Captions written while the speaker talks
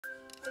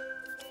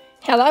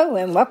Hello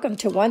and welcome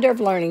to Wonder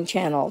of Learning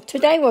channel.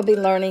 Today we'll be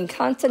learning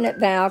consonant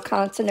vowel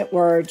consonant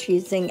words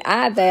using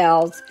I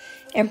vowels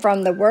and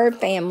from the word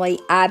family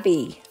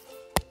IB.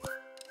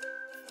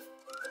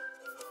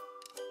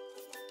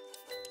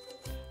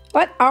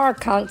 What are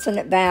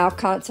consonant vowel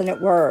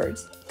consonant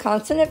words?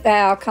 Consonant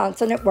vowel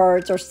consonant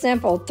words are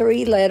simple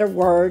three-letter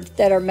words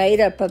that are made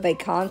up of a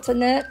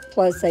consonant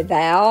plus a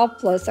vowel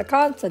plus a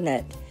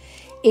consonant.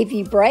 If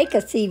you break a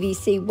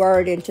CVC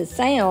word into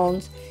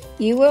sounds,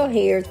 you will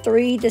hear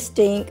three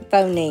distinct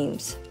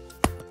phonemes.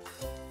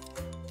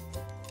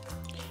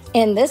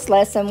 In this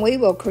lesson, we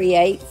will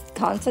create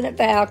consonant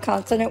vowel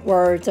consonant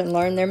words and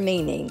learn their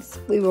meanings.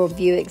 We will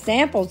view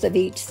examples of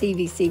each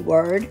CVC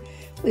word.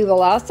 We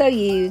will also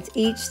use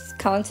each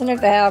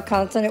consonant vowel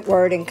consonant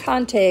word in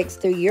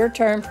context through your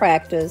turn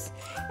practice,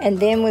 and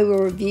then we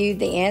will review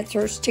the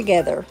answers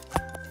together.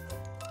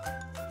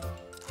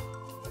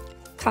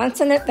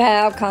 Consonant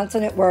vowel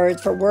consonant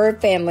words for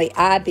word family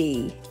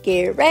IB.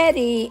 Get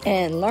ready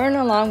and learn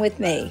along with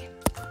me.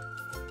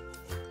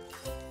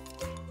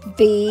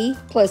 B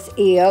plus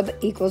ib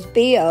equals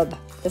bib.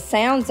 The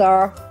sounds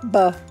are b,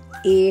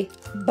 I,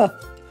 b,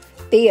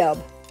 bib.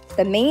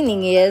 The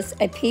meaning is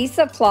a piece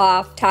of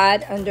cloth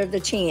tied under the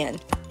chin.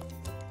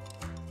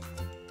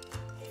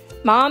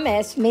 Mom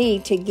asked me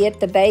to get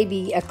the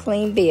baby a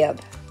clean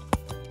bib.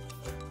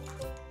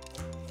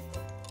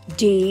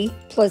 D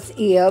plus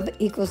ib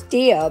equals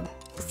dib.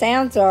 The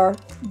sounds are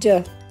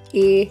d,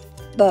 I,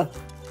 b,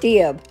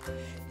 dib.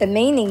 The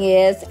meaning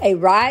is a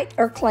right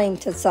or claim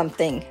to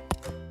something.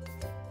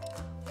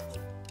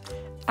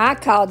 I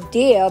called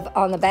dib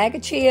on the bag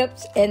of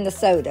chips and the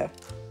soda.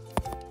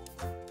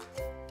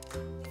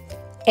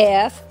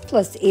 F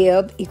plus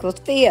ib equals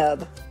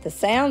fib. The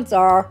sounds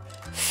are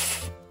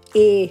f,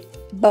 I,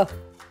 b,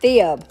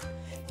 fib.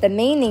 The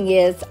meaning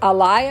is I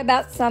lie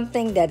about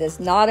something that is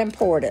not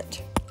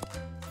important.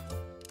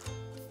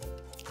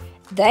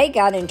 They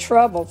got in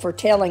trouble for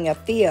telling a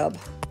fib.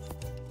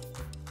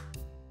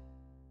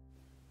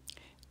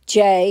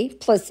 J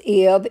plus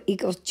ib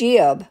equals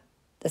jib.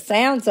 The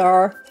sounds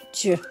are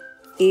j,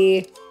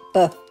 I,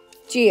 b,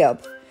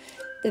 jib.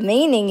 The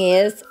meaning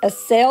is a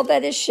sail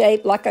that is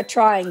shaped like a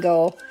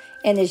triangle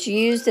and is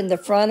used in the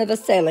front of a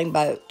sailing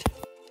boat.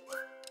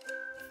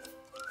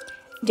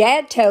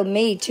 Dad told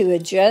me to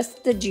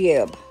adjust the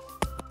jib.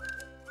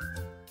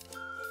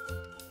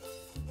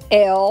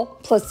 L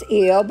plus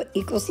ib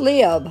equals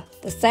lib.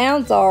 The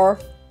sounds are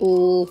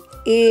l,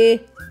 I,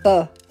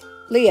 b,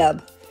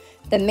 lib.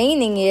 The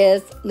meaning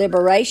is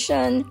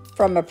liberation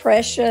from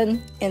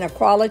oppression,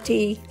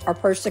 inequality, or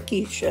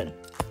persecution.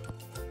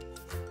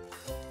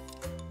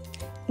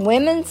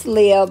 Women's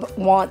lib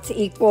wants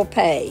equal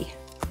pay.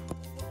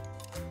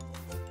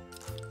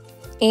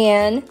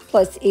 N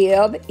plus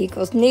ib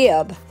equals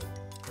nib.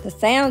 The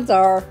sounds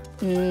are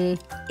n,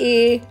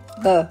 I,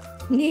 b,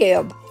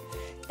 nib.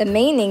 The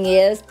meaning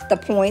is the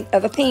point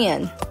of a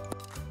pen.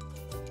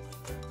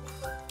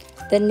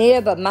 The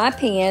nib of my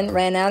pen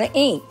ran out of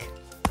ink.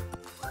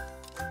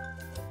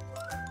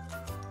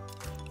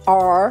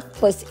 R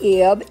plus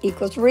ib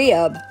equals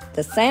rib.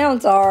 The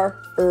sounds are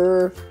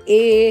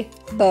I,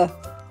 b,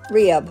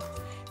 rib.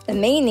 The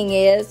meaning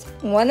is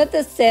one of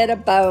the set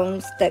of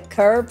bones that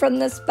curve from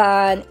the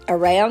spine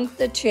around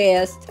the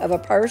chest of a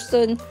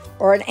person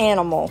or an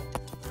animal.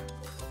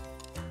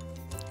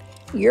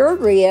 Your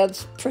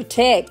ribs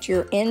protect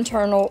your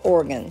internal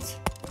organs.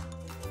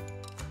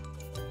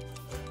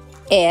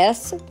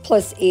 S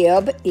plus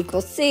ib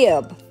equals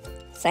sib.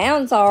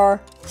 Sounds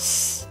are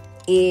s,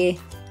 I,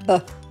 b,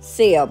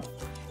 sib.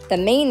 The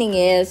meaning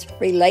is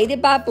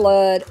related by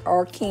blood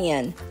or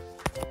kin.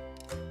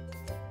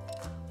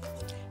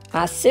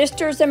 My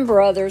sisters and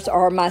brothers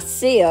are my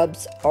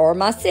sibs or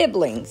my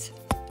siblings.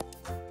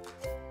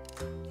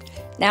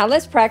 Now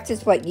let's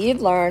practice what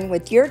you've learned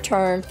with your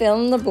turn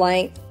fill in the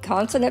blank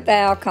consonant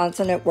vowel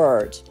consonant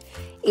words.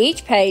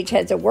 Each page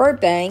has a word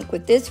bank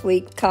with this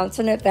week's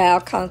consonant vowel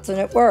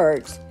consonant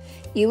words.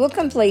 You will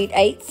complete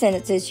 8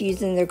 sentences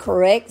using the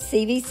correct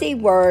CVC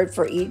word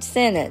for each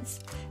sentence.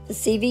 The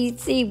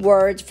CVC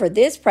words for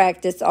this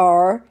practice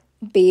are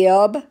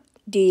bib,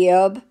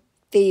 dib,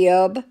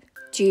 fib,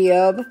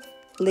 jib,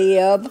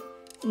 lib,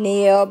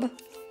 nib,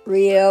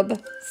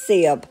 rib,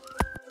 sib.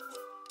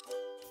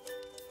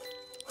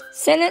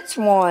 Sentence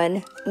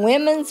 1.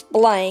 Women's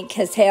blank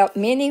has helped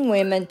many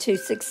women to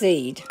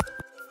succeed.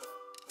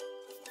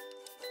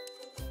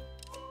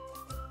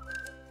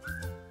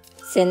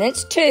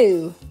 Sentence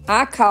 2.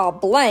 I call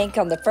blank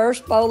on the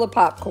first bowl of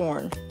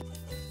popcorn.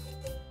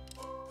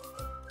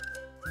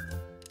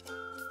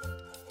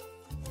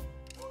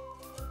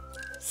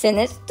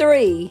 Sentence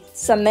 3.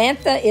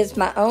 Samantha is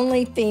my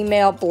only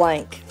female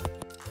blank.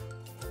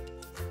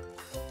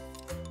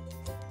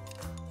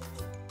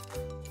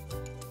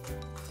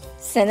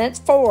 Sentence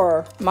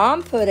 4.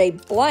 Mom put a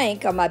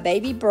blank on my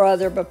baby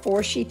brother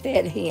before she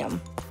fed him.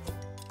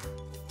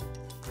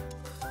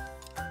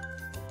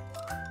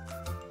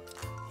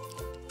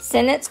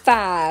 Sentence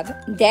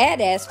 5.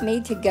 Dad asked me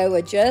to go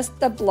adjust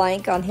the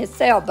blank on his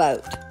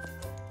sailboat.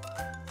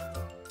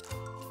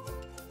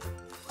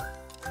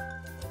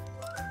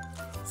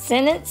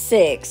 Sentence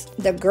 6.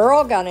 The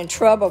girl got in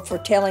trouble for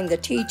telling the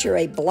teacher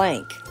a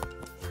blank.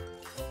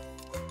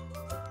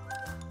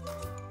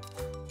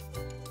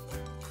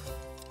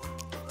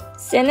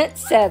 Sentence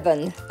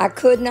 7. I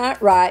could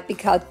not write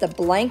because the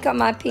blank on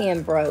my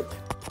pen broke.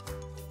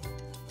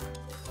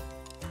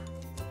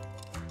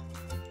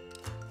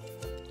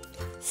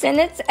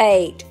 Sentence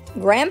 8.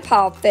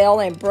 Grandpa fell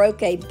and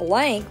broke a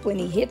blank when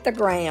he hit the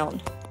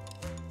ground.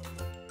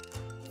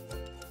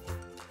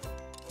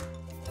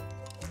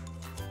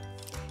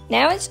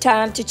 Now it's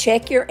time to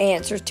check your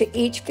answers to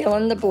each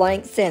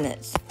fill-in-the-blank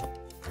sentence.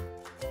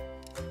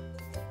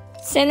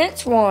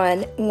 Sentence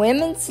 1.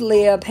 Women's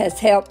lib has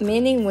helped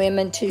many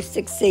women to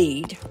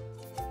succeed.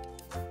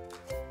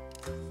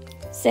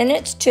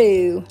 Sentence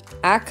 2.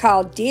 I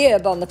called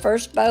dib on the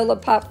first bowl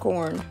of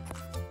popcorn.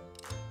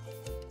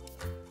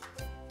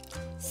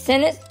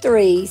 Sentence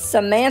 3.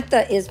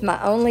 Samantha is my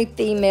only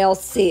female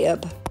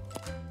sib.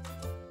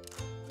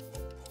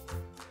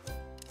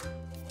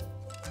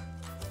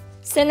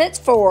 Sentence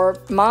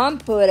 4. Mom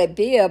put a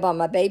bib on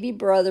my baby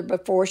brother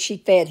before she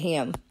fed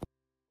him.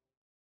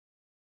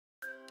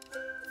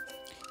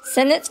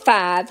 Sentence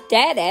 5.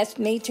 Dad asked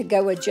me to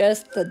go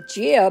adjust the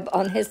jib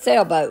on his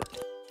sailboat.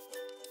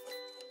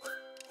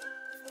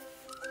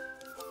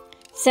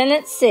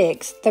 Sentence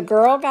 6. The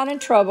girl got in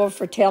trouble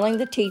for telling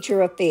the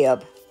teacher a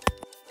fib.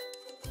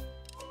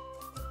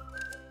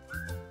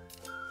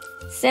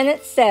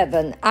 Sentence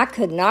 7. I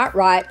could not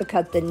write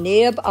because the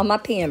nib on my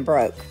pen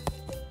broke.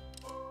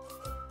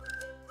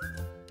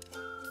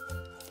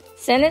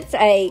 Sentence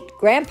 8.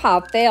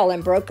 Grandpa fell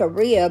and broke a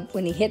rib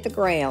when he hit the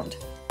ground.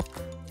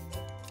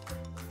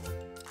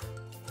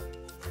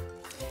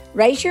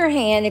 Raise your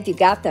hand if you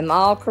got them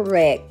all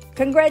correct.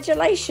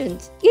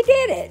 Congratulations, you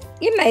did it.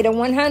 You made a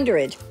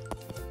 100.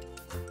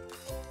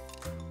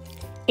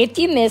 If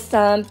you missed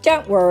some,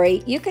 don't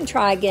worry. You can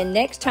try again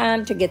next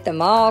time to get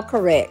them all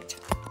correct.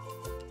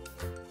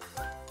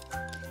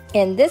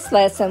 In this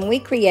lesson, we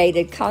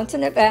created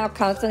consonant vowel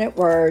consonant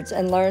words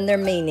and learned their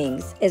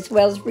meanings, as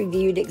well as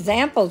reviewed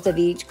examples of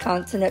each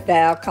consonant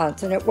vowel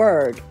consonant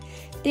word.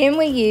 Then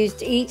we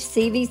used each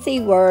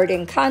CVC word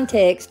in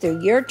context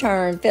through your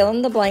turn,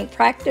 fill-in-the-blank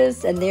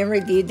practice, and then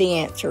reviewed the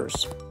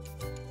answers.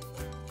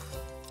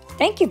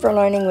 Thank you for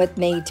learning with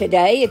me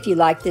today. If you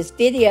like this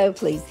video,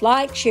 please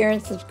like, share,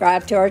 and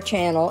subscribe to our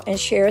channel and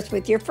share us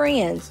with your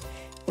friends.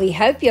 We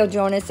hope you'll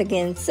join us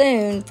again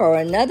soon for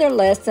another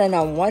lesson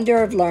on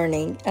Wonder of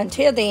Learning.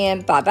 Until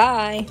then,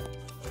 bye-bye.